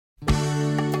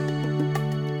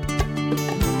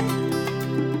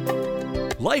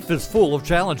Life is full of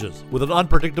challenges. With an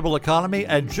unpredictable economy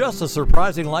and just as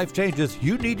surprising life changes,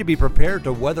 you need to be prepared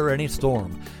to weather any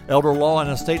storm. Elder law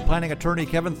and estate planning attorney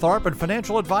Kevin Tharpe and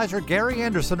financial advisor Gary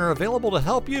Anderson are available to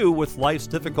help you with life's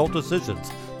difficult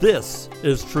decisions. This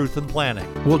is Truth in Planning.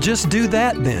 Well, just do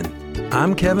that then.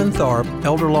 I'm Kevin Tharpe,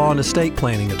 elder law and estate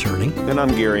planning attorney. And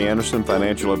I'm Gary Anderson,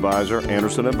 financial advisor,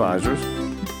 Anderson Advisors.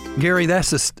 Gary,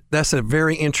 that's a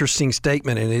very interesting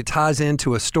statement, and it ties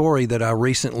into a story that I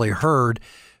recently heard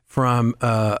from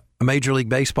a Major League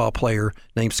Baseball player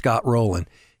named Scott Rowland.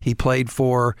 He played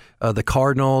for the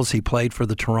Cardinals. He played for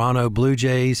the Toronto Blue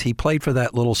Jays. He played for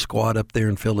that little squad up there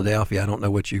in Philadelphia. I don't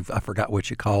know I forgot what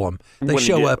you call them. They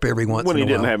show up every once in a while. When he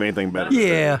didn't have anything better.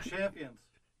 Yeah. Champions.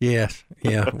 Yes.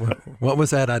 Yeah. What was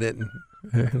that? I didn't.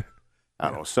 I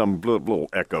don't know, some little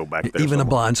echo back there. Even somewhere. A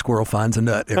blind squirrel finds a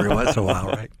nut every once in a while,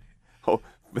 right? Oh,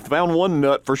 found one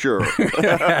nut for sure.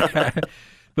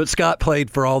 But Scott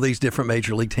played for all these different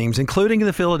Major League teams, including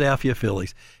the Philadelphia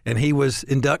Phillies. And he was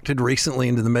inducted recently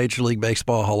into the Major League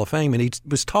Baseball Hall of Fame. And he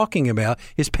was talking about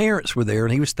his parents were there,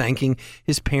 and he was thanking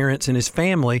his parents and his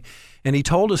family. And he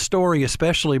told a story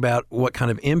especially about what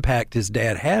kind of impact his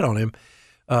dad had on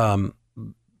him.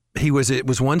 It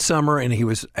was one summer, and he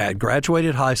had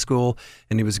graduated high school,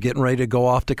 and he was getting ready to go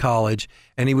off to college,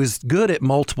 and he was good at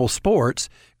multiple sports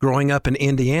growing up in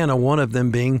Indiana, one of them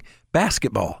being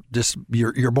basketball. Just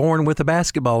you're born with a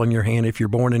basketball in your hand if you're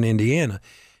born in Indiana.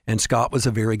 And Scott was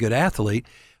a very good athlete,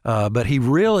 but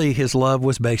his love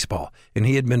was baseball, and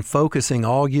he had been focusing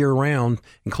all year round,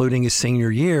 including his senior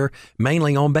year,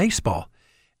 mainly on baseball.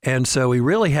 And so he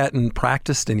really hadn't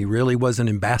practiced, and he really wasn't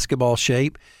in basketball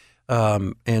shape.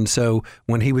 And so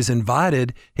when he was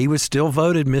invited, he was still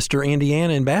voted Mr.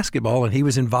 Indiana in basketball, and he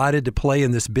was invited to play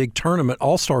in this big tournament,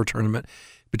 all-star tournament,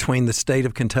 between the state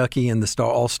of Kentucky and the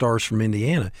all-stars from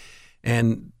Indiana.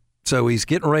 And so he's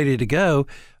getting ready to go,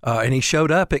 and he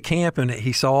showed up at camp, and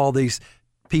he saw all these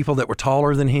people that were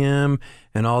taller than him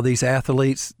and all these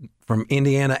athletes from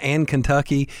Indiana and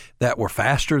Kentucky that were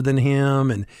faster than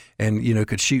him and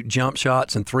could shoot jump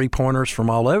shots and three-pointers from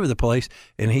all over the place.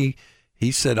 And he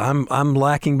said, I'm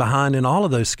lacking behind in all of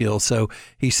those skills. So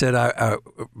he said,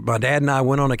 my dad and I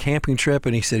went on a camping trip,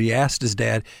 and he said he asked his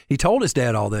dad, he told his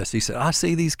dad all this. He said, I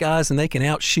see these guys, and they can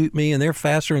outshoot me, and they're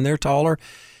faster, and they're taller.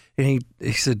 And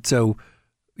he said, so,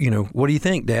 what do you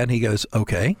think, Dad? And he goes,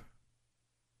 okay.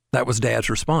 That was Dad's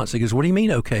response. He goes, what do you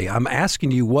mean, okay? I'm asking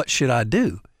you, what should I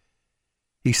do?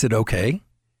 He said, okay.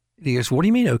 He goes, what do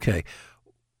you mean, okay?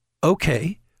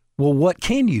 Okay, well, what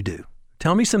can you do?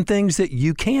 Tell me some things that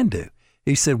you can do.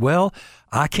 He said, well,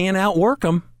 I can't outwork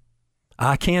them.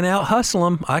 I can't out-hustle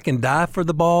them. I can dive for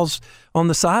the balls on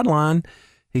the sideline.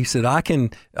 He said, I can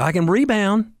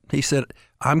rebound. He said,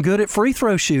 I'm good at free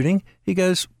throw shooting. He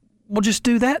goes, well, just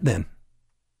do that then.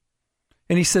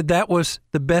 And he said, that was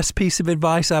the best piece of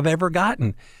advice I've ever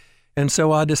gotten. And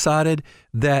so I decided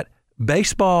that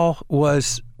baseball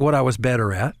was what I was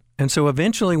better at. And so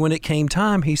eventually when it came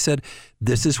time, he said,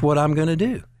 this is what I'm going to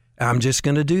do. I'm just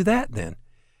going to do that then.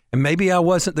 And maybe I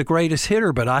wasn't the greatest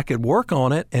hitter, but I could work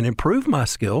on it and improve my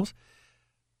skills.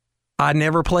 I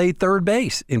never played third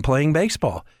base in playing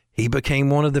baseball. He became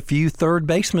one of the few third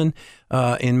basemen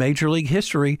in Major League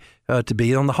history to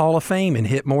be on the Hall of Fame and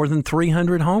hit more than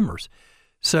 300 homers.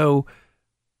 So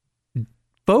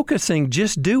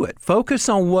just do it. Focus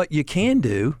on what you can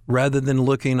do rather than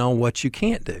looking on what you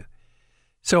can't do.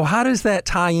 So how does that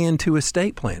tie into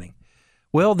estate planning?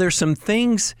 Well, there's some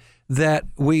things that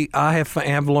I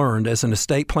have learned as an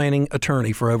estate planning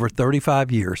attorney for over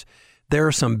 35 years. There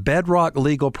are some bedrock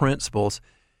legal principles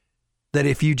that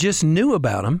if you just knew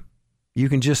about them, you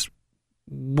can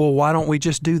why don't we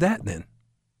just do that then?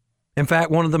 In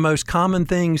fact, one of the most common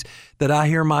things that I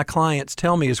hear my clients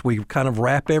tell me as we kind of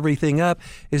wrap everything up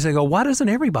is they go, why doesn't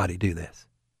everybody do this?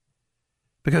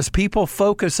 Because people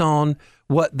focus on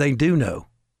what they do know.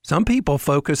 Some people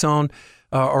focus on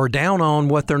or down on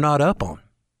what they're not up on.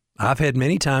 I've had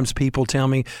many times people tell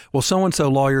me, well, so-and-so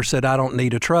lawyer said I don't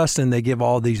need a trust, and they give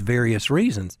all these various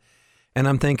reasons. And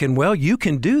I'm thinking, well, you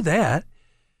can do that,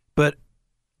 but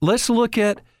let's look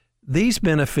at these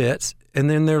benefits. And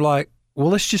then they're like, well,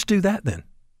 let's just do that then.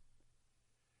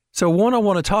 So what I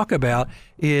want to talk about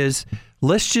is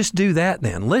let's just do that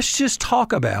then. Let's just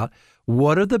talk about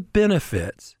what are the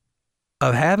benefits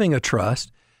of having a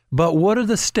trust, but what are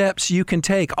the steps you can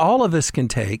take, all of us can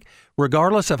take,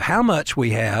 regardless of how much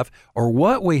we have or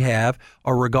what we have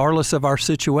or regardless of our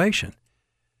situation.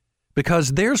 Because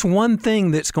there's one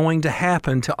thing that's going to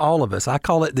happen to all of us. I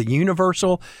call it the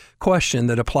universal question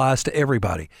that applies to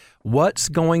everybody. What's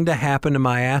going to happen to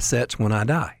my assets when I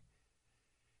die?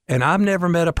 And I've never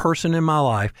met a person in my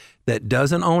life that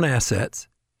doesn't own assets,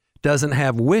 doesn't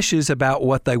have wishes about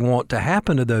what they want to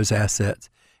happen to those assets.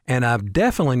 And I've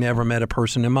definitely never met a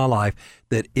person in my life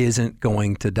that isn't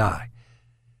going to die.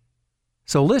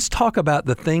 So let's talk about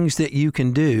the things that you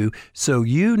can do so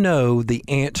you know the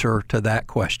answer to that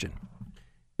question.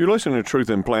 You're listening to Truth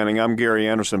in Planning. I'm Gary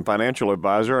Anderson, financial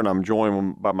advisor, and I'm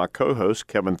joined by my co-host,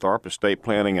 Kevin Tharpe, estate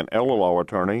planning and elder law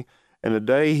attorney. And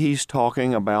today he's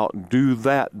talking about do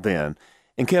that then.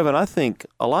 And Kevin, I think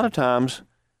a lot of times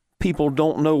people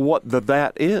don't know what the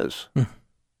that is.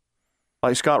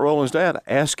 Like Scott Rowland's dad,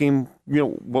 ask him,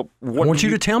 what I want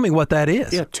you to tell me what that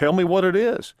is. Yeah, tell me what it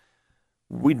is.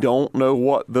 We don't know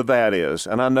what the that is.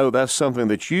 And I know that's something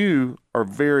that you are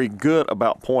very good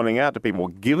about pointing out to people,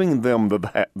 giving them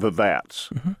the that's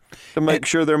to make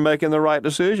sure they're making the right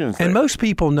decisions. And most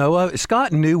people know of it.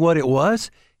 Scott knew what it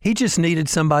was. He just needed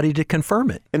somebody to confirm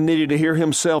it. And needed to hear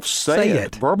himself say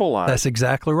it, verbalize. That's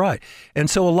exactly right. And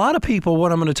so a lot of people,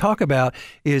 what I'm going to talk about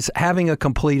is having a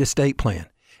complete estate plan.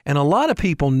 And a lot of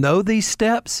people know these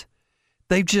steps.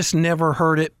 They've just never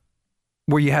heard it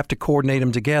where you have to coordinate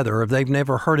them together, or they've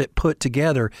never heard it put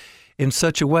together in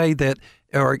such a way that,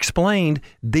 or explained,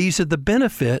 these are the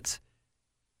benefits.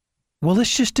 Well,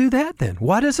 let's just do that then.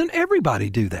 Why doesn't everybody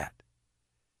do that?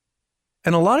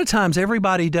 And a lot of times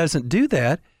everybody doesn't do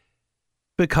that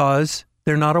because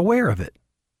they're not aware of it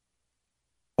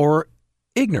or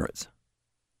ignorance.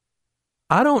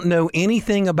 I don't know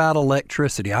anything about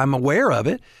electricity. I'm aware of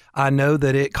it. I know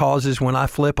that it causes, when I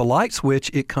flip a light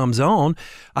switch, it comes on.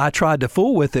 I tried to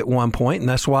fool with it one point, and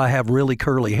that's why I have really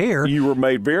curly hair. You were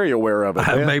made very aware of it.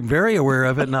 I was made very aware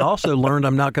of it, and I also learned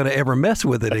I'm not going to ever mess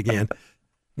with it again.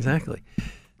 Exactly.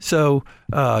 So,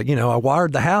 I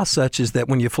wired the house such as that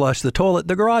when you flush the toilet,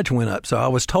 the garage went up. So I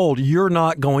was told, you're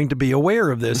not going to be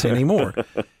aware of this anymore.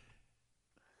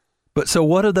 But so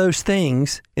what are those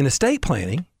things in estate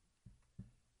planning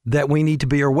that we need to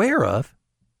be aware of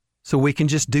so we can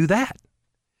just do that?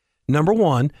 Number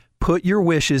one, put your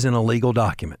wishes in a legal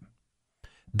document.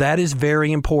 That is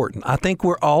very important. I think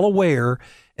we're all aware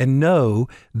and know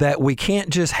that we can't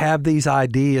just have these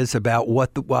ideas about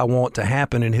what I want to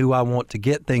happen and who I want to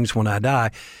get things when I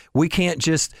die. We can't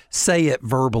just say it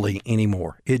verbally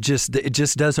anymore. It just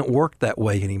doesn't work that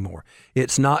way anymore.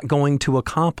 It's not going to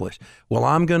accomplish. Well,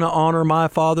 I'm going to honor my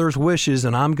father's wishes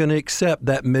and I'm going to accept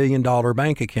that $1 million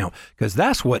bank account because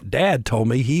that's what Dad told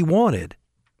me he wanted.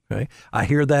 Okay? I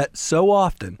hear that so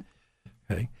often.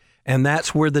 Okay? And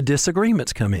that's where the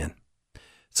disagreements come in.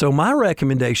 So my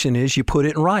recommendation is you put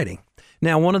it in writing.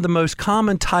 Now, one of the most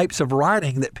common types of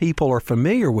writing that people are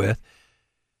familiar with,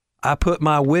 I put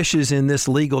my wishes in this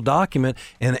legal document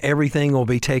and everything will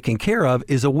be taken care of,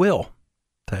 is a will.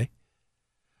 Okay.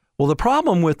 Well, the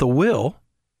problem with the will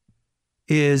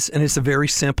is, and it's a very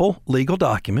simple legal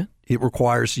document. It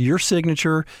requires your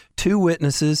signature, 2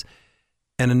 witnesses,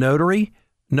 and a notary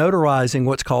notarizing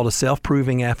what's called a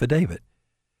self-proving affidavit.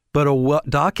 But a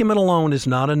document alone is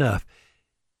not enough.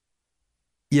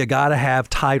 You got to have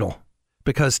title,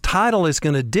 because title is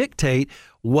going to dictate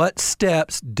what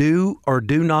steps do or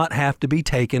do not have to be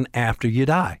taken after you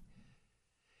die.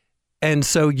 And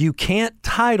so you can't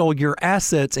title your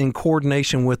assets in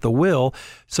coordination with the will.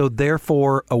 So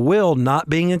therefore, a will, not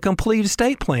being a complete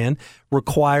estate plan,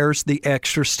 requires the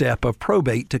extra step of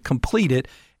probate to complete it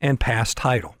and pass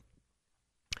title.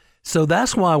 So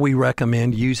that's why we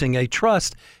recommend using a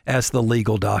trust as the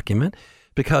legal document,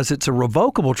 because it's a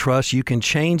revocable trust. You can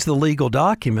change the legal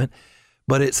document,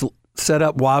 but it's set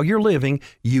up while you're living.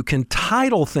 You can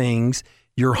title things,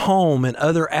 your home and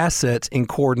other assets, in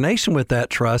coordination with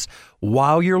that trust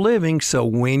while you're living. So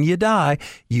when you die,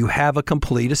 you have a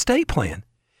complete estate plan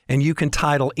and you can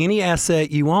title any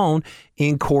asset you own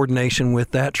in coordination with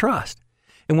that trust.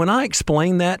 And when I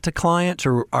explain that to clients,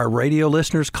 or our radio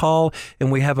listeners call and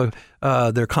we have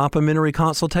their complimentary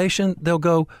consultation, they'll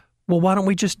go, well, why don't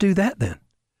we just do that then?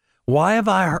 Why have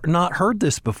I not heard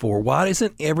this before? Why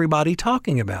isn't everybody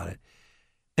talking about it?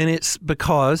 And it's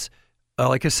because,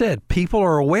 like I said, people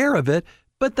are aware of it,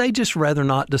 but they just rather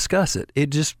not discuss it.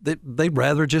 They'd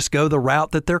rather just go the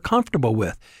route that they're comfortable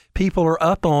with. People are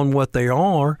up on what they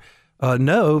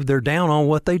know, they're down on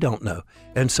what they don't know.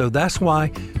 And so that's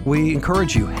why we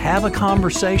encourage you, have a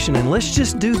conversation, and let's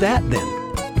just do that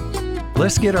then.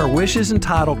 Let's get our wishes and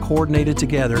title coordinated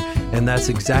together, and that's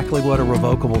exactly what a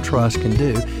revocable trust can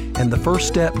do. And the first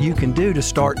step you can do to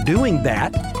start doing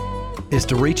that is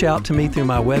to reach out to me through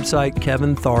my website,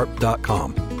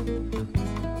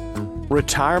 kevintharpe.com.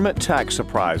 Retirement tax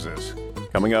surprises,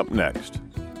 coming up next.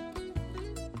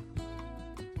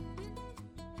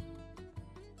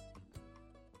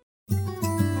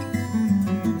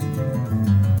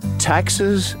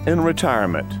 Taxes and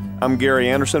retirement. I'm Gary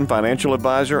Anderson, financial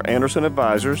advisor, Anderson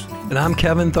Advisors. And I'm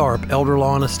Kevin Tharpe, elder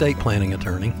law and estate planning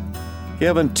attorney.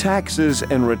 Kevin, taxes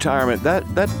and retirement, that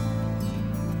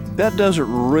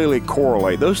doesn't really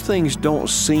correlate. Those things don't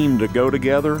seem to go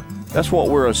together. That's what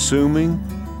we're assuming.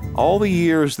 All the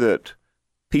years that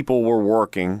people were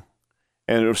working,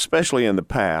 and especially in the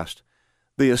past,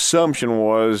 the assumption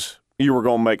was you were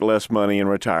going to make less money in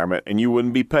retirement and you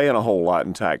wouldn't be paying a whole lot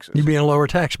in taxes. You'd be in a lower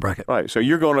tax bracket. Right. So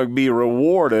you're going to be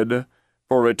rewarded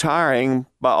for retiring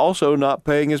by also not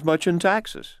paying as much in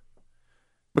taxes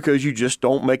because you just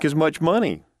don't make as much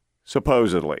money,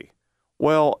 supposedly.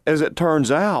 Well, as it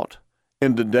turns out,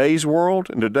 in today's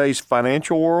world, in today's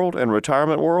financial world and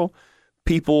retirement world,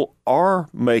 people are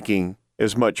making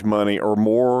as much money or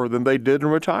more than they did in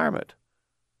retirement.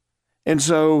 And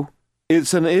so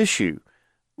it's an issue.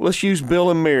 Let's use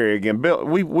Bill and Mary again. Bill,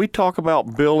 we talk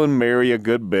about Bill and Mary a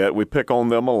good bit. We pick on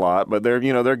them a lot, but they're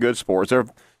good sports. They're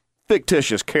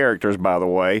fictitious characters, by the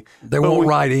way. They won't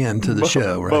write into the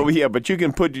show, right? But you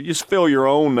can just fill your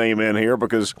own name in here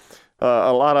because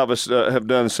a lot of us have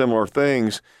done similar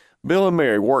things. Bill and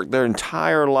Mary worked their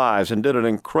entire lives and did an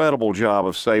incredible job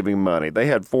of saving money. They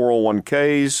had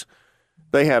 401ks.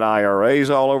 They had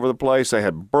IRAs all over the place. They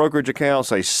had brokerage accounts.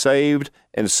 They saved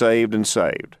and saved and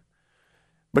saved.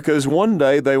 Because one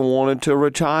day they wanted to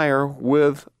retire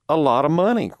with a lot of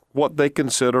money, what they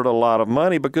considered a lot of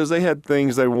money, because they had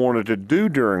things they wanted to do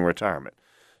during retirement.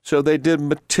 So they did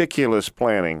meticulous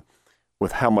planning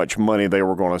with how much money they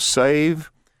were going to save,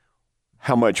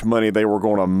 how much money they were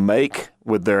going to make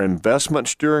with their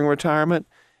investments during retirement,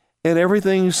 and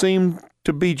everything seemed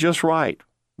to be just right.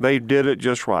 They did it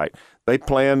just right. They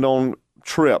planned on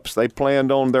trips. They planned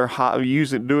on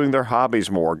doing their hobbies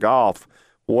more, golf,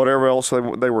 whatever else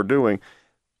they were doing.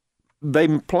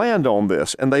 They planned on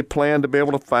this, and they planned to be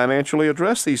able to financially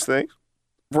address these things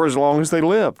for as long as they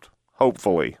lived,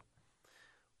 hopefully.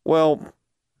 Well,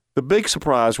 the big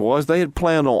surprise was they had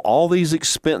planned on all these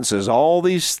expenses, all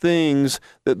these things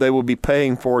that they would be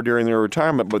paying for during their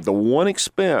retirement, but the one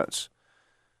expense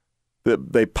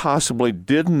that they possibly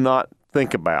did not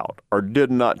think about or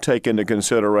did not take into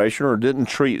consideration or didn't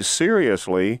treat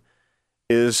seriously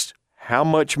is how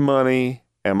much money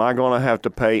am I going to have to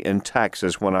pay in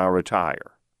taxes when I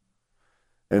retire?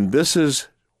 And this is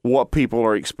what people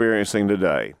are experiencing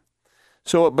today.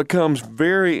 So it becomes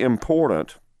very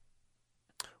important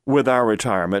with our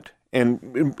retirement,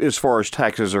 and as far as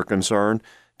taxes are concerned,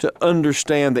 to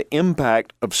understand the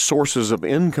impact of sources of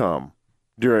income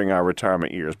during our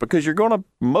retirement years, because you're going to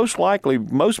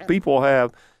most people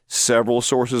have several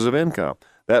sources of income.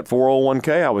 That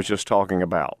 401k I was just talking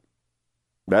about,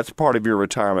 that's part of your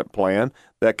retirement plan.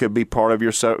 That could be part of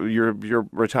your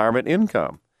retirement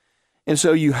income. And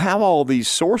so you have all these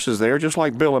sources there, just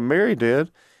like Bill and Mary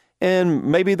did. And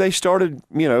maybe they started,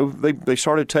 they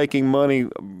started taking money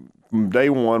from day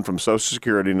one from Social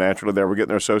Security. Naturally, they were getting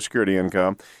their Social Security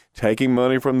income, taking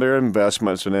money from their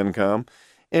investments and income.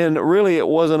 And really, it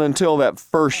wasn't until that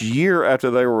first year after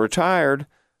they were retired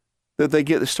that they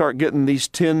start getting these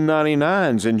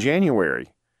 1099s in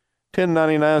January.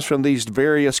 1099s from these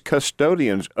various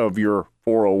custodians of your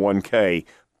 401k,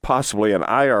 possibly an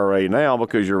IRA now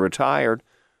because you're retired.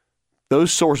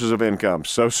 Those sources of income,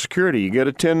 Social Security, you get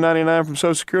a 1099 from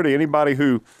Social Security. Anybody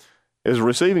who is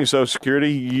receiving Social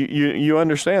Security, you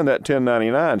understand that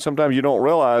 1099. Sometimes you don't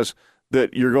realize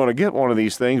that you're going to get one of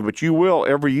these things, but you will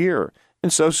every year.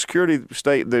 And Social Security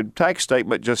the tax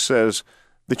statement just says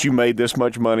that you made this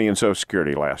much money in Social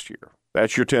Security last year.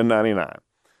 That's your 1099.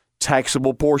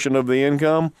 Taxable portion of the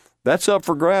income, that's up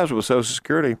for grabs with Social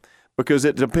Security because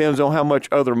it depends on how much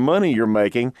other money you're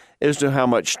making as to how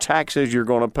much taxes you're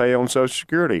going to pay on Social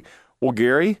Security. Well,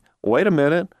 Gary, wait a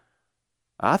minute.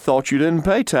 I thought you didn't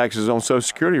pay taxes on Social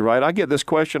Security, right? I get this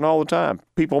question all the time.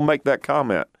 People make that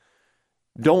comment.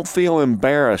 Don't feel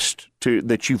embarrassed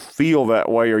that you feel that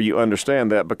way or you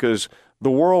understand that, because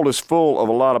the world is full of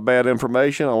a lot of bad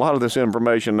information. A lot of this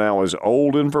information now is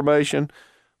old information.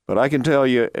 But I can tell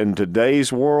you, in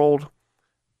today's world,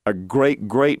 a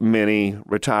great many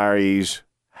retirees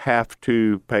have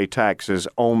to pay taxes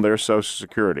on their Social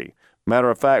Security. Matter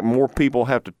of fact, more people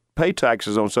have to pay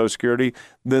taxes on Social Security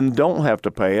than don't have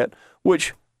to pay it,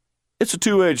 which it's a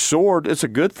two-edged sword. It's a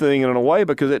good thing in a way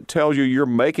because it tells you you're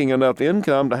making enough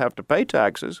income to have to pay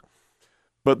taxes.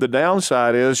 But the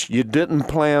downside is you didn't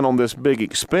plan on this big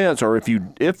expense, or if you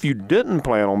didn't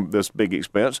plan on this big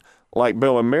expense, like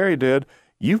Bill and Mary did,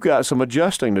 you've got some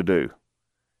adjusting to do.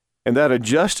 And that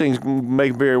adjusting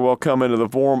may very well come into the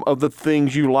form of the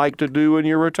things you like to do in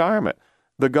your retirement.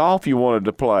 The golf you wanted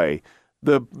to play,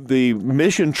 the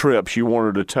mission trips you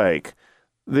wanted to take,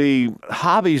 the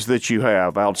hobbies that you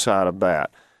have outside of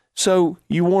that. So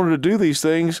you wanted to do these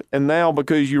things, and now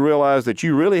because you realize that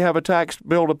you really have a tax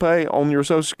bill to pay on your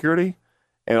Social Security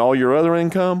and all your other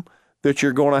income, that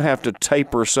you're going to have to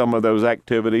taper some of those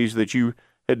activities that you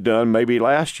had done maybe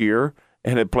last year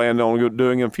and had planned on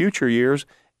doing in future years,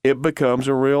 it becomes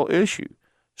a real issue.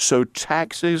 So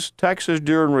taxes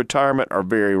during retirement are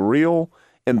very real,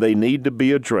 and they need to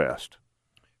be addressed.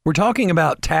 We're talking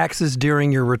about taxes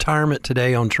during your retirement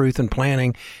today on Truth in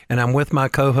Planning, and I'm with my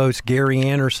co-host Gary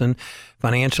Anderson,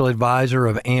 financial advisor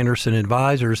of Anderson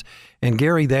Advisors. And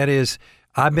Gary,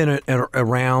 I've been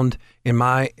around in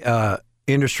my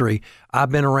industry.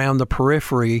 I've been around the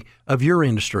periphery of your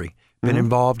industry. Been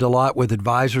involved a lot with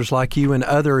advisors like you and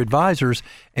other advisors,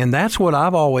 and that's what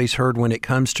I've always heard when it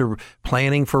comes to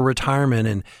planning for retirement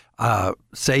and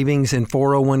savings in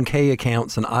 401k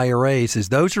accounts and IRAs, is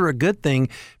those are a good thing,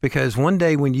 because one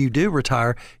day when you do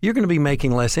retire, you're going to be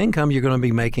making less income, you're going to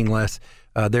be making less,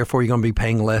 therefore you're going to be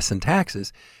paying less in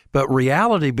taxes. But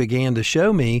reality began to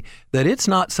show me that it's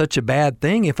not such a bad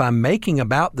thing if I'm making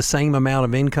about the same amount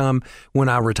of income when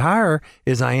I retire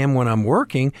as I am when I'm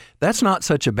working. That's not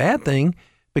such a bad thing,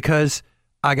 because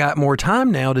I got more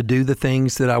time now to do the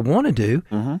things that I want to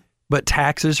do, but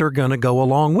taxes are going to go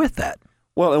along with that.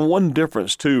 Well, and one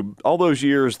difference, too, all those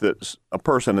years that a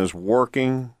person is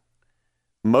working,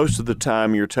 most of the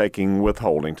time you're taking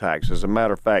withholding taxes. As a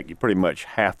matter of fact, you pretty much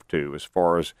have to, as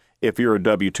far as if you're a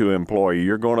W-2 employee,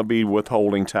 you're going to be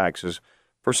withholding taxes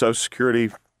for Social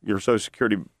Security, your Social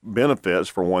Security benefits,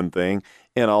 for one thing,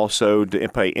 and also to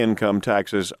pay income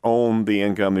taxes on the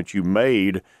income that you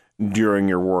made during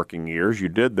your working years. You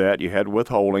did that. You had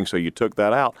withholding, so you took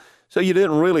that out. So you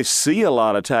didn't really see a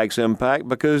lot of tax impact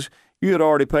because you had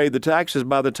already paid the taxes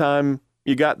by the time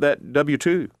you got that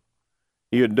W-2.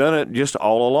 You had done it just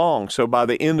all along. So by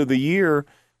the end of the year,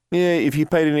 if you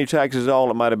paid any taxes at all,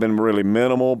 it might have been really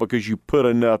minimal because you put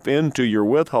enough into your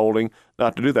withholding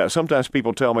not to do that. Sometimes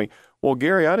people tell me, well,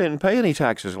 Gary, I didn't pay any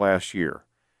taxes last year.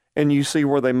 And you see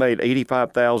where they made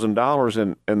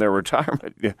 $85,000 in their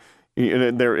retirement,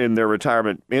 in their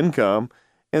retirement income.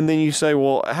 And then you say,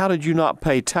 well, how did you not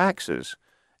pay taxes?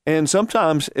 And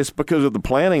sometimes it's because of the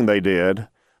planning they did,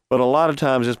 but a lot of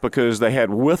times it's because they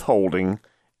had withholding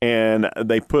and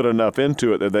they put enough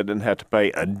into it that they didn't have to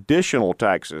pay additional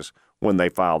taxes when they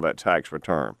filed that tax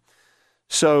return.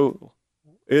 So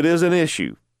it is an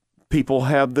issue. People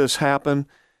have this happen.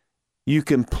 You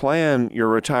can plan your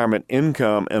retirement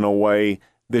income in a way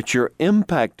that you're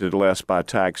impacted less by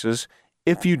taxes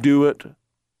if you do it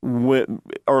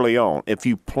early on. If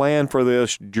you plan for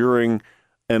this during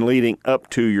and leading up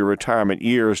to your retirement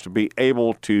years to be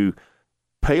able to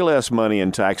pay less money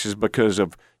in taxes because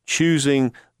of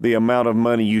choosing the amount of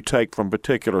money you take from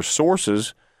particular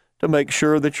sources to make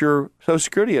sure that your Social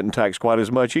Security isn't taxed quite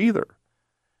as much either.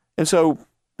 And so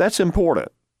that's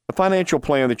important. The financial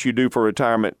plan that you do for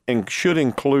retirement should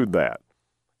include that.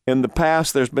 In the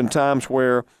past, there's been times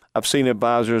where I've seen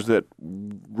advisors that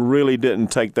really didn't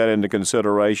take that into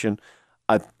consideration.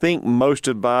 I think most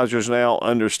advisors now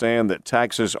understand that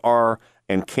taxes are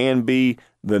and can be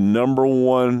the number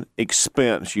one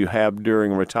expense you have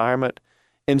during retirement.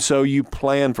 And so you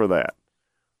plan for that.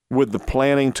 With the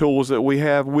planning tools that we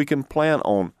have, we can plan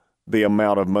on the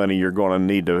amount of money you're going to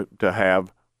need to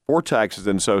have for taxes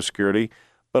and Social Security,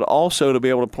 but also to be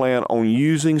able to plan on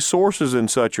using sources in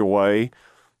such a way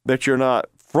that you're not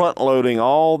front-loading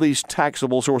all these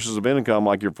taxable sources of income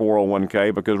like your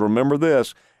 401k, because remember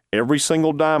this, every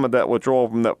single dime of that withdrawal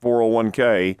from that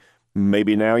 401k,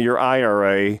 maybe now your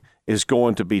IRA, is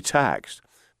going to be taxed.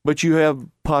 But you have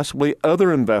possibly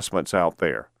other investments out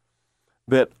there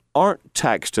that aren't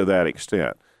taxed to that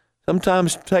extent.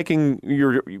 Sometimes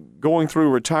going through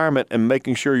retirement and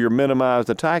making sure you minimize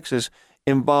the taxes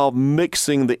involve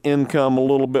mixing the income a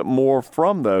little bit more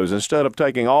from those. Instead of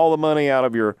taking all the money out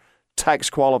of your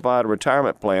tax-qualified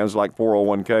retirement plans like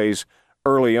 401ks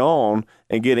early on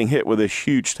and getting hit with this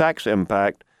huge tax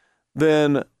impact,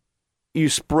 then you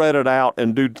spread it out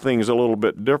and do things a little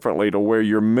bit differently to where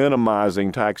you're minimizing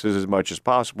taxes as much as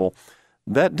possible.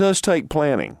 That does take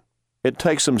planning. It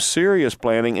takes some serious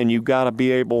planning, and you've got to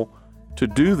be able to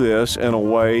do this in a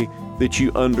way that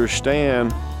you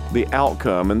understand the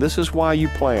outcome. And this is why you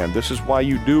plan. This is why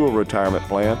you do a retirement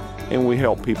plan, and we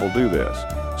help people do this.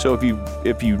 So if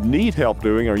you need help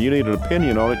doing or you need an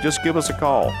opinion on it, just give us a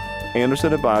call.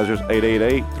 Anderson Advisors,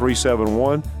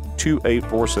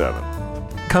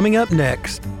 888-371-2847. Coming up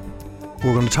next,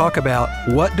 we're going to talk about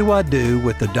what do I do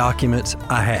with the documents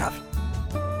I have.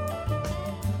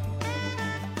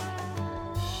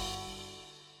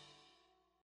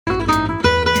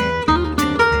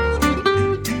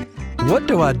 What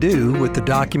do I do with the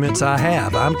documents I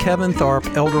have? I'm Kevin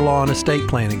Tharpe, elder law and estate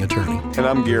planning attorney. And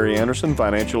I'm Gary Anderson,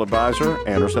 financial advisor,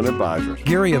 Anderson Advisors.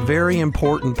 Gary, a very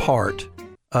important part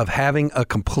of having a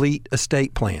complete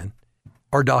estate plan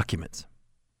are documents.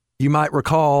 You might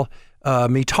recall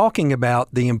me talking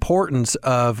about the importance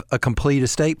of a complete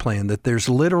estate plan, that there's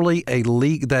literally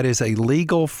that is a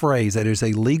legal phrase, that is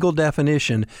a legal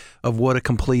definition of what a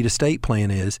complete estate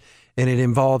plan is. And it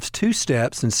involves 2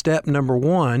 steps. And step number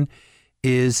 1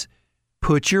 is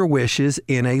put your wishes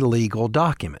in a legal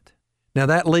document. Now,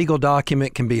 that legal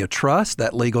document can be a trust,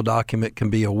 that legal document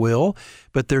can be a will,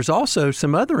 but there's also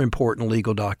some other important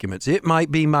legal documents. It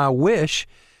might be my wish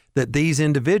that these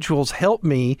individuals help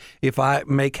me if I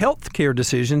make health care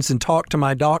decisions and talk to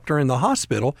my doctor in the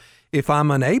hospital if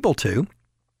I'm unable to.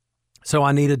 So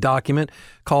I need a document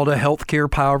called a health care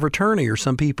power of attorney, or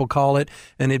some people call it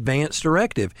an advance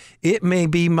directive. It may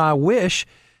be my wish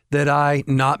that I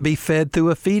not be fed through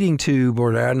a feeding tube,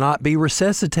 or that I not be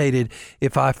resuscitated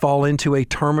if I fall into a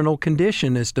terminal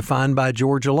condition as defined by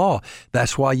Georgia law.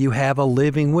 That's why you have a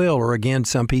living will, or again,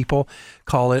 some people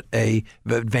call it a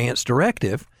advance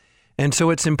directive. And so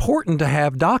it's important to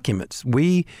have documents.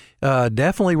 We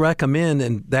definitely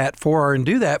recommend that for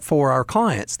our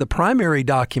clients. The primary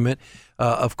document,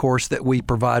 of course, that we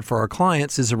provide for our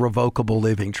clients is a revocable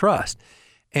living trust.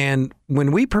 And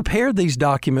when we prepare these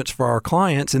documents for our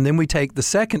clients, and then we take the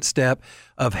second step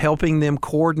of helping them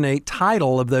coordinate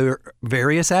title of their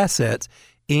various assets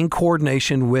in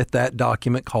coordination with that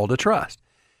document called a trust.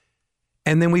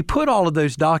 And then we put all of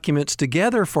those documents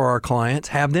together for our clients,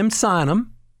 have them sign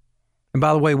them. And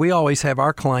by the way, we always have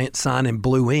our clients sign in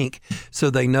blue ink so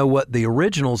they know what the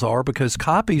originals are, because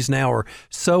copies now are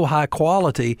so high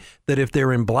quality that if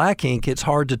they're in black ink, it's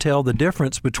hard to tell the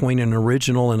difference between an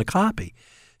original and a copy.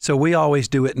 So we always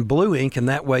do it in blue ink, and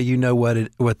that way you know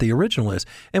what the original is.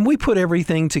 And we put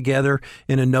everything together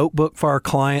in a notebook for our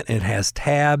client. It has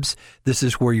tabs. This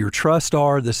is where your trusts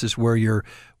are. This is where your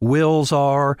wills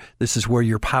are. This is where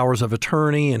your powers of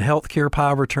attorney and healthcare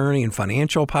power of attorney and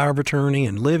financial power of attorney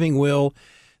and living will.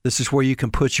 This is where you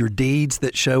can put your deeds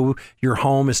that show your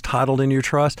home is titled in your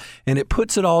trust. And it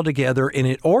puts it all together, and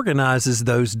it organizes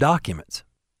those documents.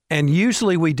 And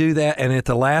usually we do that, and at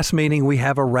the last meeting we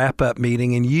have a wrap-up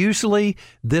meeting, and usually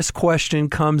this question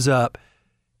comes up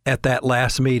at that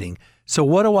last meeting. So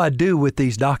what do I do with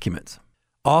these documents?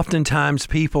 Oftentimes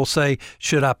people say,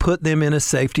 should I put them in a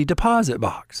safety deposit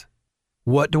box?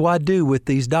 What do I do with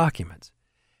these documents?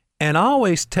 And I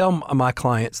always tell my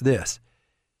clients this: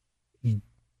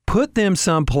 put them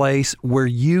someplace where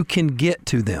you can get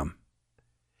to them,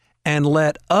 and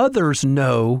let others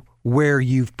know where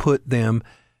you've put them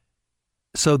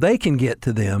so they can get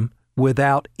to them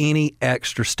without any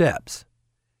extra steps.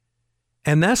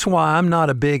 And that's why I'm not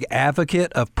a big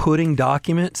advocate of putting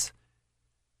documents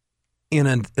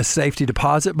in a safety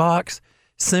deposit box,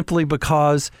 simply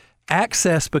because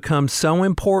access becomes so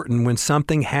important when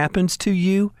something happens to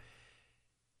you,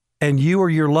 and you or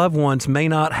your loved ones may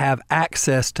not have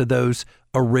access to those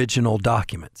original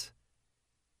documents.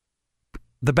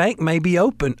 The bank may be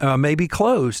open, may be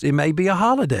closed. It may be a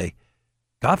holiday.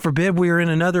 God forbid we are in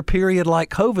another period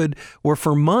like COVID where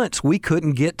for months we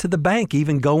couldn't get to the bank,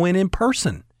 even go in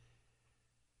person.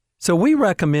 So we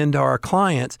recommend to our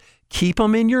clients, keep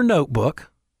them in your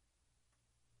notebook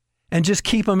and just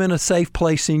keep them in a safe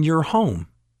place in your home.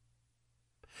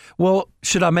 Well,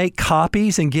 should I make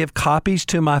copies and give copies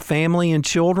to my family and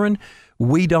children?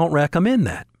 We don't recommend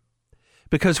that.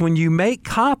 Because when you make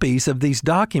copies of these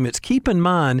documents, keep in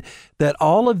mind that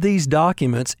all of these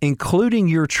documents, including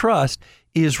your trust,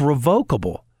 is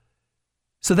revocable.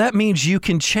 So that means you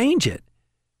can change it.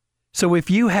 So if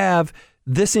you have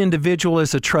this individual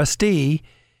as a trustee,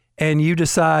 and you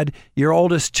decide your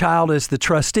oldest child is the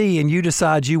trustee, and you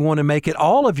decide you want to make it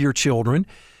all of your children,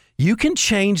 you can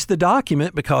change the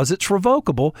document because it's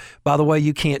revocable. By the way,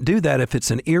 you can't do that if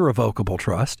it's an irrevocable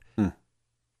trust.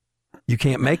 You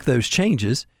can't make those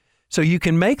changes. So you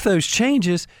can make those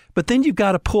changes, but then you've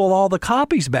got to pull all the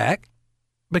copies back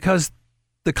because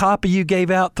the copy you gave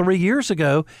out 3 years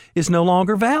ago is no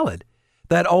longer valid.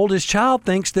 That oldest child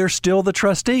thinks they're still the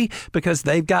trustee because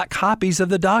they've got copies of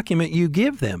the document you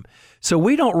give them. So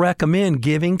we don't recommend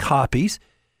giving copies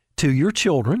to your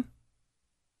children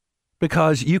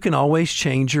because you can always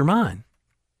change your mind.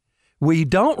 We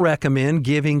don't recommend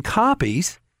giving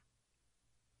copies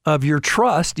of your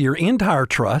trust, your entire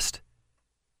trust,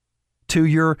 to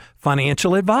your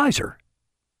financial advisor.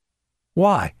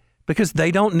 Why? Because they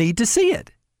don't need to see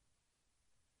it.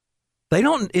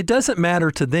 It doesn't matter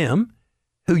to them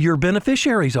who your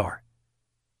beneficiaries are.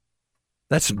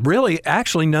 That's really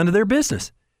actually none of their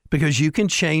business. because you can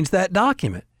change that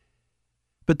document.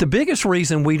 But the biggest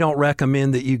reason we don't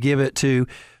recommend that you give it to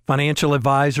financial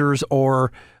advisors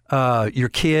or your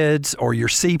kids or your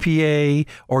CPA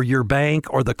or your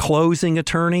bank or the closing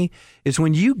attorney is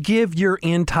when you give your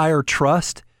entire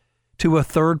trust to a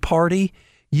third party,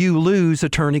 you lose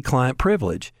attorney-client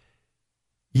privilege.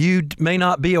 You may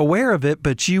not be aware of it,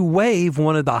 but you waive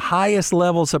one of the highest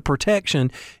levels of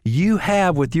protection you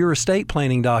have with your estate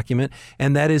planning document,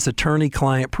 and that is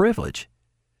attorney-client privilege.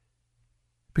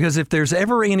 Because if there's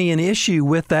ever an issue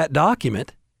with that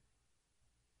document,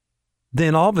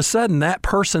 then all of a sudden that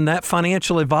person, that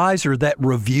financial advisor that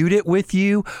reviewed it with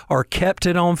you or kept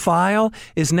it on file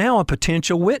is now a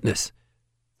potential witness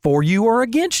for you or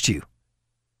against you.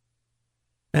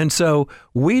 And so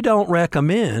we don't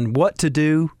recommend what to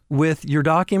do with your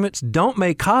documents. Don't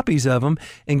make copies of them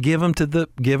and give them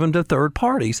to third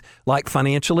parties like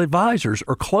financial advisors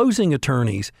or closing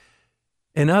attorneys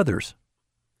and others.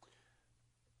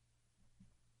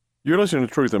 You're listening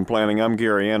to Truth in Planning. I'm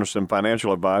Gary Anderson,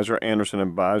 financial advisor, Anderson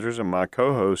Advisors, and my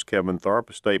co-host, Kevin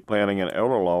Tharpe, estate planning and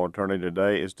elder law attorney,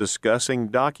 today is discussing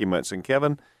documents. And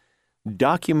Kevin,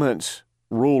 documents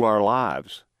rule our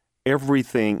lives.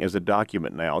 Everything is a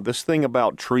document now. This thing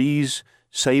about trees,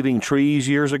 saving trees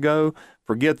years ago,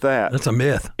 forget that. That's a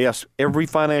myth. Yes, every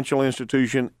financial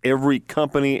institution, every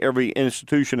company, every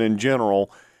institution in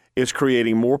general is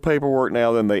creating more paperwork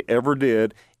now than they ever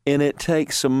did. And it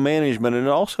takes some management, and it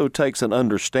also takes an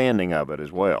understanding of it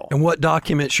as well. And what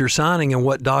documents you're signing and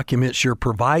what documents you're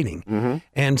providing. Mm-hmm.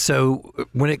 And so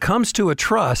when it comes to a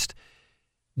trust,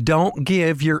 don't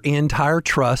give your entire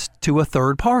trust to a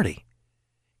third party.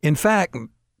 In fact,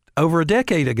 over a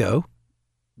decade ago,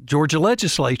 Georgia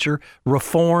legislature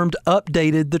reformed,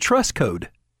 updated the trust code.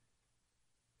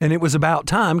 And it was about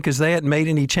time because they hadn't made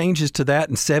any changes to that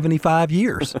in 75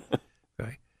 years.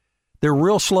 Okay. They're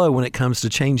real slow when it comes to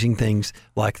changing things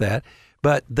like that.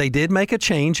 But they did make a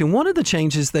change. And one of the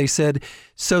changes they said,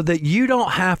 so that you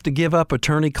don't have to give up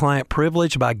attorney-client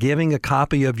privilege by giving a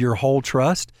copy of your whole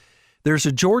trust, there's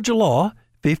a Georgia law,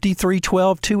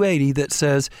 5312-280, that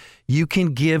says you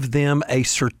can give them a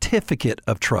certificate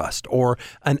of trust or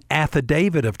an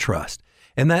affidavit of trust.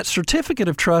 And that certificate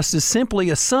of trust is simply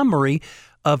a summary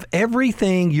of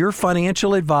everything your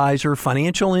financial advisor,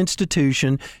 financial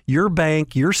institution, your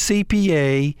bank, your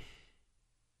CPA,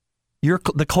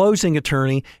 the closing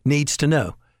attorney needs to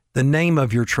know. The name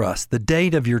of your trust, the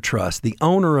date of your trust, the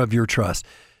owner of your trust,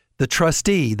 the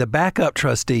trustee, the backup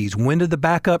trustees. When did the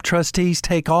backup trustees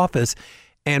take office?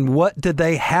 And what did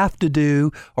they have to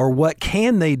do, or what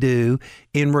can they do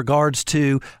in regards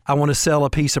to, I want to sell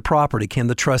a piece of property. Can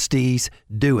the trustees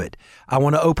do it? I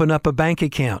want to open up a bank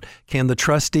account. Can the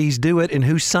trustees do it? And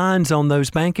who signs on those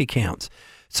bank accounts?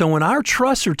 So in our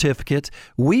trust certificates,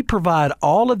 we provide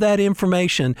all of that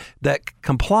information that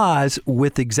complies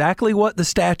with exactly what the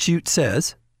statute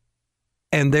says.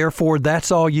 And therefore,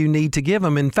 that's all you need to give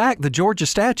them. In fact, the Georgia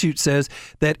statute says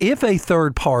that if a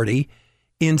third party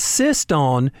insist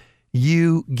on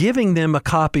you giving them a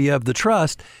copy of the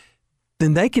trust,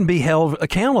 then they can be held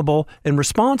accountable and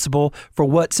responsible for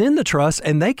what's in the trust,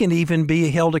 and they can even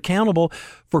be held accountable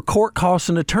for court costs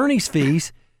and attorney's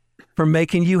fees for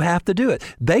making you have to do it.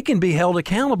 They can be held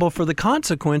accountable for the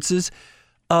consequences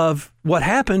of what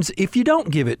happens if you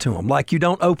don't give it to them, like you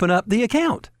don't open up the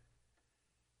account.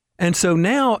 And so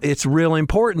now it's real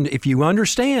important, if you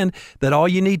understand that all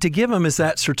you need to give them is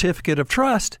that certificate of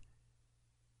trust,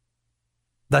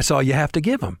 that's all you have to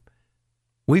give them.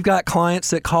 We've got clients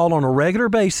that call on a regular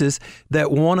basis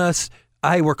that want us,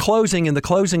 hey, we're closing, and the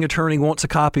closing attorney wants a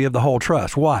copy of the whole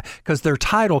trust. Why? Because their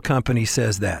title company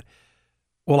says that.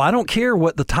 Well, I don't care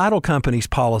what the title company's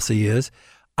policy is.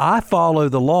 I follow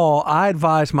the law. I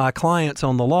advise my clients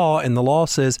on the law, and the law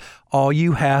says all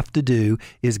you have to do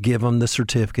is give them the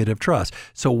certificate of trust.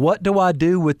 So what do I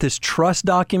do with this trust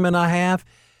document I have?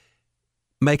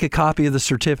 Make a copy of the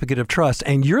certificate of trust,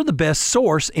 and you're the best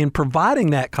source in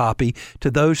providing that copy to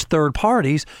those third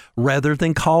parties rather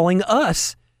than calling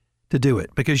us to do it,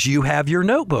 because you have your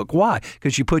notebook. Why?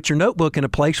 Because you put your notebook in a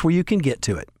place where you can get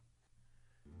to it.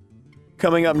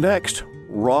 Coming up next,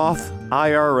 Roth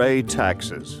IRA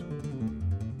taxes.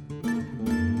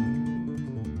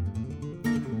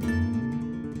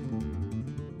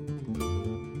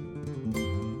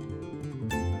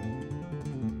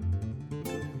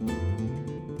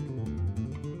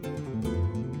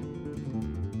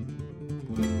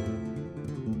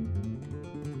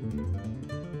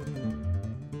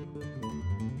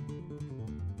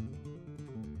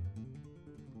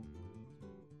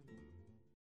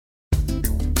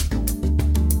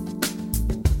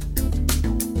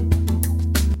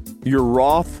 your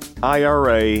Roth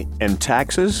IRA and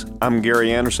taxes. I'm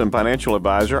Gary Anderson, financial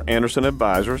advisor, Anderson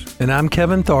Advisors. And I'm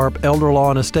Kevin Tharpe, elder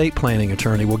law and estate planning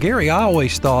attorney. Well, Gary, I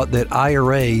always thought that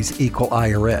IRAs equal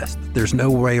IRS. There's no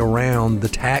way around the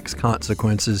tax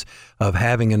consequences of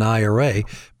having an IRA,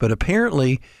 but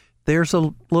apparently there's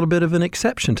a little bit of an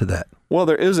exception to that. Well,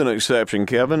 there is an exception,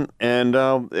 Kevin, and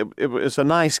it's a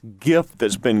nice gift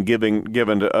that's been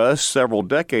given to us several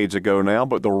decades ago now,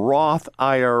 but the Roth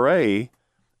IRA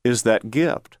is that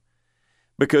gift.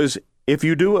 Because if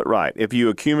you do it right, if you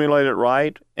accumulate it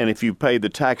right, and if you pay the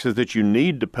taxes that you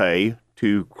need to pay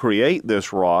to create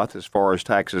this Roth, as far as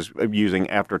taxes using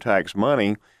after-tax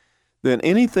money, then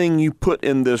anything you put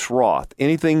in this Roth,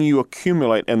 anything you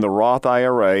accumulate in the Roth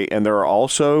IRA, and there are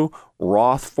also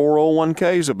Roth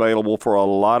 401ks available for a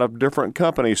lot of different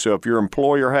companies. So if your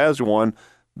employer has one,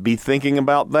 be thinking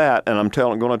about that. And I'm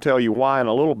going to tell you why in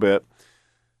a little bit.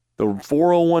 The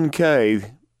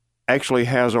 401k actually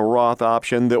has a Roth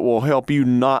option that will help you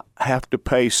not have to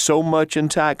pay so much in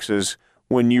taxes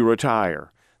when you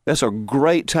retire. That's a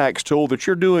great tax tool that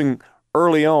you're doing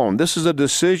early on. This is a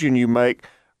decision you make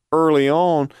early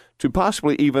on to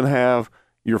possibly even have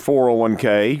your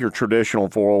 401k, your traditional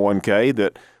 401k,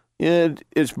 that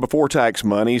it's before tax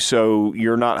money, so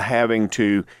you're not having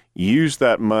to use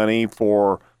that money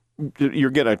you're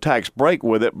getting a tax break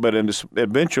with it, but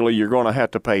eventually you're going to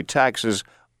have to pay taxes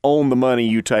on the money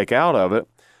you take out of it.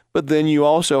 But then you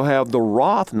also have the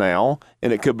Roth now,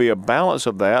 and it could be a balance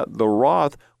of that, the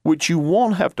Roth, which you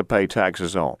won't have to pay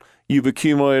taxes on. You've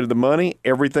accumulated the money,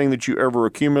 everything that you ever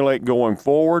accumulate going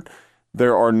forward,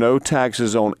 there are no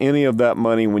taxes on any of that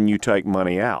money when you take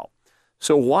money out.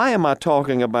 So why am I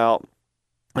talking about,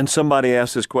 and somebody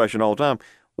asks this question all the time,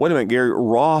 wait a minute, Gary,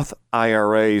 Roth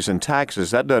IRAs and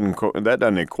taxes, that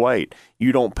doesn't equate.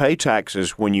 You don't pay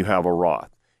taxes when you have a Roth.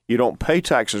 You don't pay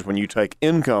taxes when you take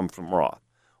income from Roth.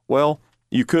 Well,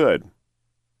 you could.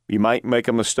 You might make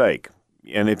a mistake.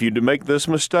 And if you make this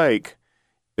mistake,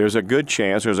 there's a good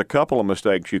chance, there's a couple of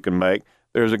mistakes you can make,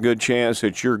 there's a good chance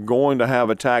that you're going to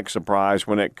have a tax surprise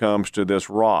when it comes to this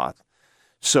Roth.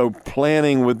 So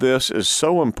planning with this is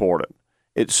so important.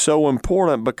 It's so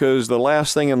important because the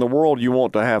last thing in the world you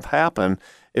want to have happen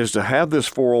is to have this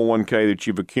 401k that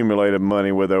you've accumulated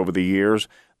money with over the years,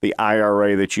 the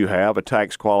IRA that you have, a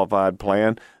tax-qualified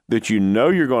plan that you know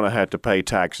you're going to have to pay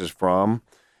taxes from.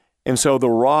 And so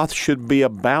the Roth should be a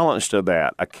balance to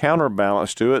that, a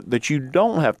counterbalance to it that you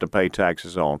don't have to pay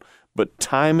taxes on. But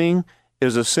timing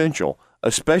is essential,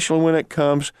 especially when it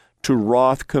comes to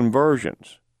Roth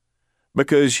conversions.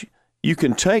 Because you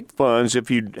can take funds,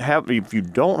 if you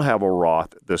don't have a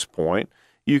Roth at this point,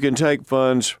 you can take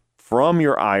funds from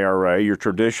your IRA, your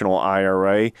traditional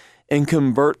IRA, and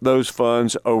convert those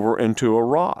funds over into a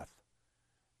Roth.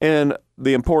 And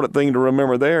the important thing to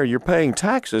remember there, you're paying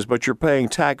taxes, but you're paying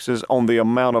taxes on the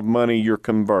amount of money you're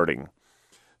converting.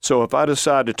 So if I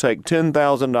decide to take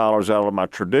 $10,000 out of my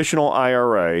traditional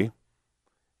IRA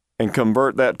and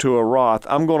convert that to a Roth,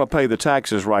 I'm going to pay the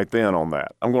taxes right then on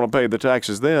that. I'm going to pay the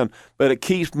taxes then, but it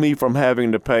keeps me from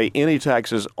having to pay any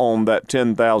taxes on that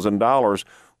 $10,000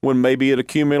 when maybe it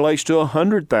accumulates to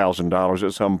 $100,000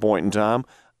 at some point in time.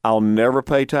 I'll never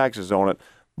pay taxes on it,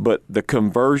 but the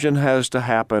conversion has to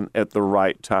happen at the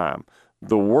right time.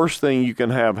 The worst thing you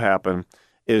can have happen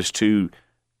is to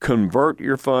convert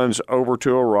your funds over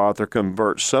to a Roth or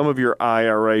convert some of your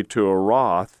IRA to a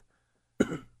Roth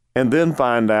and then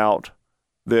find out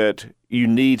that you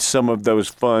need some of those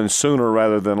funds sooner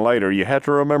rather than later. You have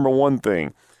to remember one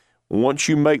thing. Once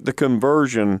you make the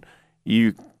conversion,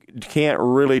 you can't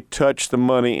really touch the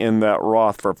money in that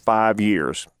Roth for 5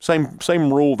 years.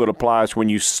 Same rule that applies when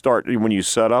you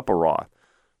set up a Roth.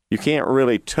 You can't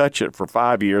really touch it for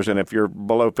 5 years, and if you're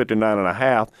below 59 and a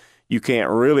half, you can't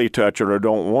really touch it or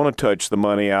don't want to touch the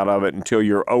money out of it until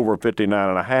you're over 59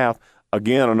 and a half.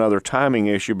 Again, another timing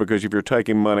issue, because if you're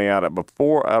taking money out of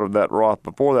that Roth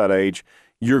before that age,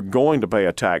 you're going to pay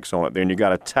a tax on it. Then you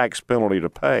got a tax penalty to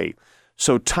pay.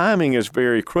 So timing is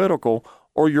very critical,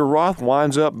 or your Roth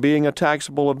winds up being a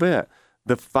taxable event.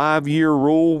 The 5-year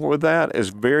rule with that is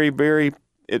very, very,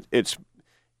 it's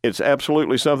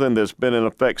absolutely something that's been in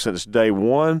effect since day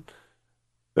one.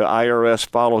 The IRS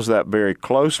follows that very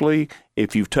closely.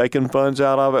 If you've taken funds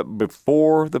out of it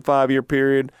before the 5-year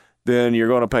period, then you're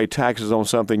going to pay taxes on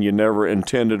something you never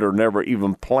intended or never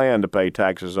even planned to pay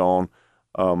taxes on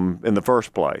in the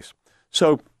first place.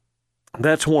 So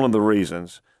that's one of the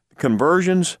reasons.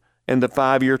 Conversions and the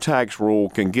 5-year tax rule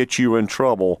can get you in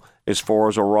trouble as far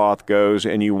as a Roth goes,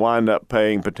 and you wind up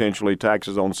paying potentially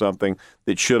taxes on something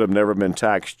that should have never been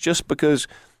taxed just because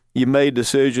you made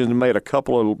decisions and made a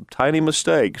couple of tiny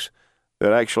mistakes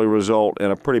that actually result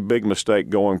in a pretty big mistake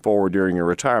going forward during your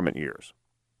retirement years.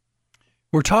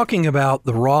 We're talking about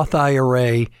the Roth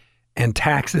IRA and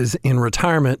taxes in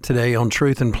retirement today on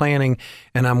Truth in Planning,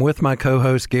 and I'm with my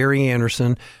co-host Gary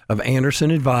Anderson of Anderson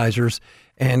Advisors.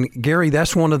 And Gary,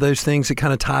 that's one of those things that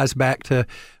kind of ties back to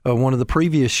one of the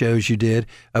previous shows you did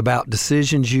about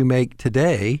decisions you make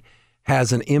today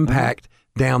has an impact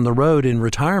down the road in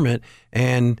retirement.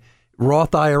 And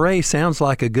Roth IRA sounds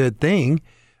like a good thing,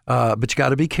 but you got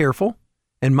to be careful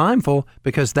and mindful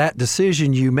because that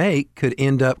decision you make could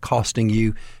end up costing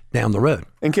you down the road.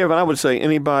 And Kevin, I would say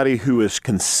anybody who is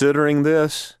considering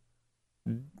this,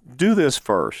 do this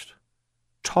first.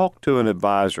 Talk to an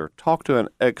advisor, talk to an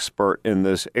expert in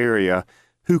this area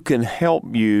who can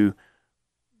help you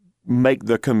make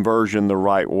the conversion the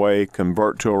right way,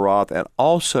 convert to a Roth, and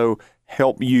also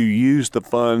help you use the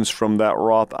funds from that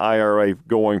Roth IRA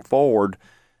going forward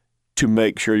to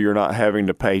make sure you're not having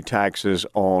to pay taxes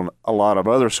on a lot of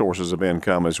other sources of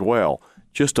income as well.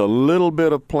 Just a little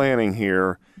bit of planning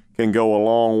here can go a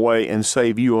long way and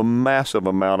save you a massive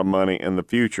amount of money in the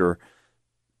future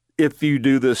if you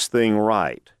do this thing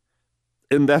right.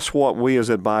 And that's what we as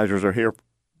advisors are here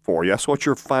for. That's what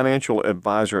your financial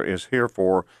advisor is here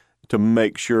for, to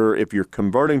make sure if you're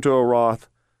converting to a Roth,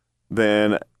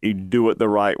 then you do it the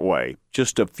right way.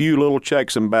 Just a few little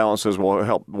checks and balances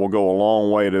will go a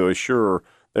long way to assure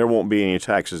there won't be any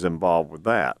taxes involved with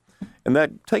that. And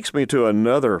that takes me to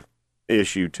another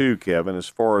issue too, Kevin, as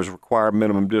far as required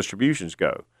minimum distributions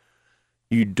go.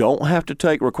 You don't have to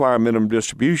take required minimum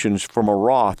distributions from a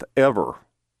Roth ever.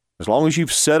 As long as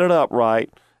you've set it up right,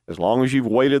 as long as you've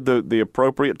waited the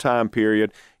appropriate time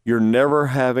period, you're never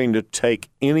having to take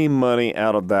any money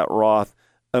out of that Roth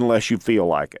unless you feel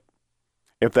like it.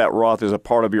 If that Roth is a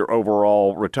part of your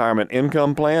overall retirement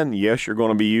income plan, yes, you're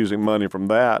going to be using money from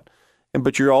that.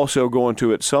 But you're also going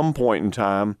to, at some point in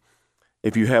time,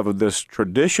 if you have this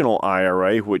traditional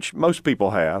IRA, which most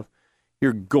people have,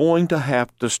 you're going to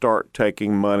have to start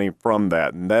taking money from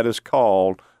that. And that is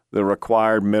called the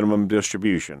required minimum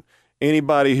distribution.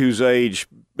 Anybody who's age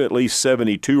at least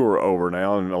 72 or over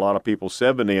now, and a lot of people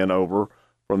 70 and over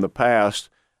from the past,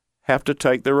 have to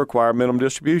take their required minimum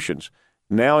distributions.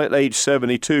 Now at age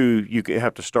 72, you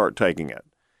have to start taking it.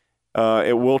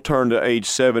 It will turn to age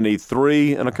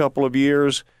 73 in a couple of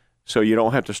years, so you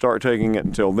don't have to start taking it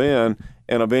until then,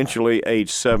 and eventually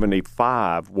age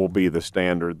 75 will be the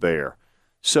standard there.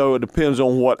 So it depends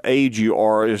on what age you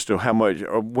are as to how much,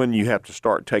 or when you have to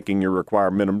start taking your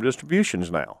required minimum distributions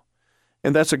now.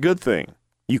 And that's a good thing.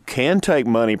 You can take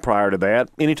money prior to that.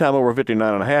 Anytime over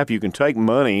 59 and a half, you can take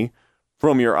money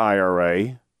from your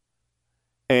IRA,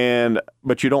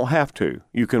 but you don't have to.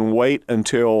 You can wait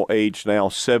until age now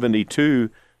 72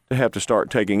 to have to start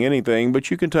taking anything,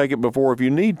 but you can take it before if you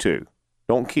need to.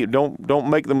 Don't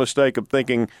make the mistake of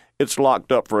thinking it's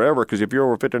locked up forever, because if you're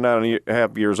over 59 and a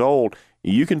half years old,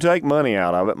 you can take money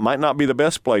out of it. Might not be the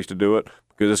best place to do it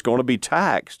because it's going to be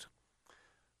taxed.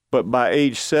 But by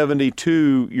age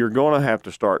 72, you're going to have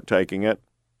to start taking it.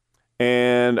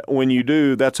 And when you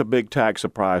do, that's a big tax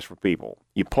surprise for people.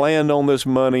 You planned on this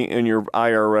money in your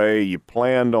IRA. You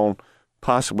planned on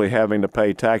possibly having to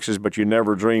pay taxes, but you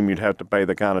never dreamed you'd have to pay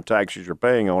the kind of taxes you're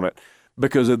paying on it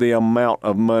because of the amount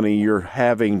of money you're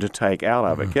having to take out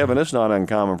of it. Mm-hmm. Kevin, it's not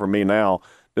uncommon for me now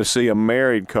to see a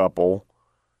married couple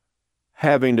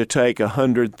having to take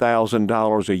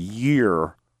 $100,000 a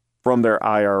year from their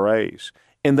IRAs.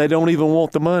 And they don't even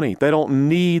want the money. They don't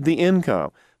need the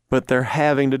income, but they're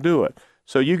having to do it.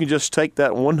 So you can just take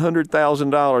that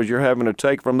 $100,000 you're having to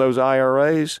take from those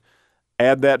IRAs,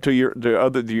 add that to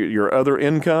your other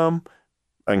income,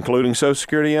 including Social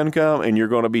Security income, and you're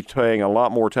going to be paying a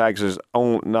lot more taxes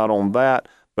not on that,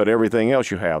 but everything else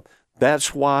you have.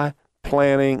 That's why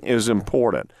planning is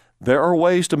important. There are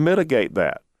ways to mitigate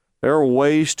that. There are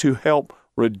ways to help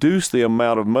reduce the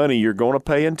amount of money you're going to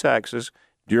pay in taxes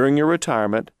during your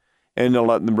retirement, and to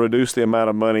let them reduce the amount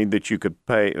of money that you could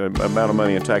pay, amount of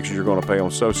money in taxes you're going to pay on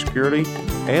Social Security,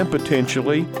 and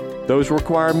potentially those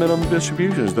required minimum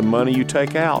distributions, the money you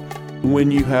take out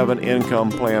when you have an income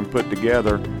plan put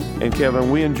together. And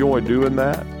Kevin, we enjoy doing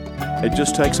that. It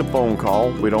just takes a phone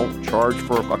call. We don't charge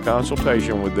for a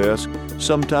consultation with this.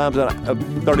 Sometimes a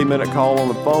 30-minute call on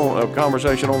the phone, a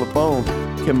conversation on the phone,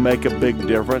 can make a big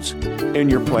difference in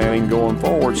your planning going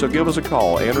forward. So give us a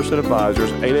call. Anderson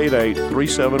Advisors,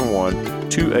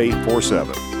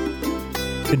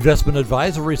 888-371-2847. Investment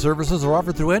advisory services are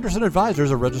offered through Anderson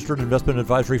Advisors, a registered investment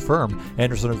advisory firm.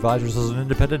 Anderson Advisors is an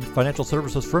independent financial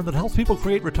services firm that helps people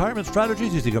create retirement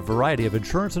strategies using a variety of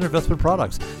insurance and investment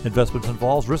products. Investments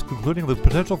involves risk, including the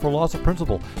potential for loss of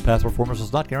principal. Past performance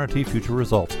does not guarantee future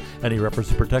results. Any reference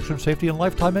to protection, safety, and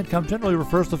lifetime income generally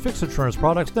refers to fixed insurance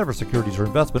products, never securities or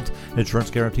investments. Insurance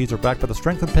guarantees are backed by the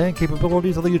strength and paying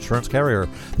capabilities of the insurance carrier.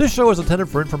 This show is intended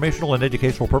for informational and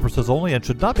educational purposes only and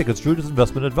should not be construed as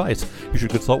investment advice. You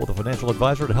should consult with a financial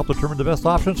advisor to help determine the best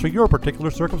options for your particular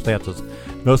circumstances.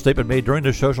 No statement made during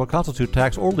this show shall constitute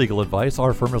tax or legal advice.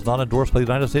 Our firm is not endorsed by the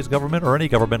United States government or any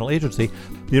governmental agency.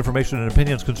 The information and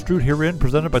opinions construed herein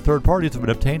presented by third parties have been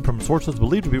obtained from sources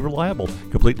believed to be reliable.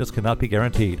 Completeness cannot be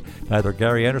guaranteed. Neither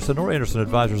Gary Anderson nor Anderson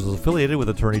Advisors is affiliated with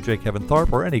attorney J. Kevin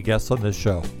Tharpe or any guests on this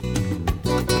show.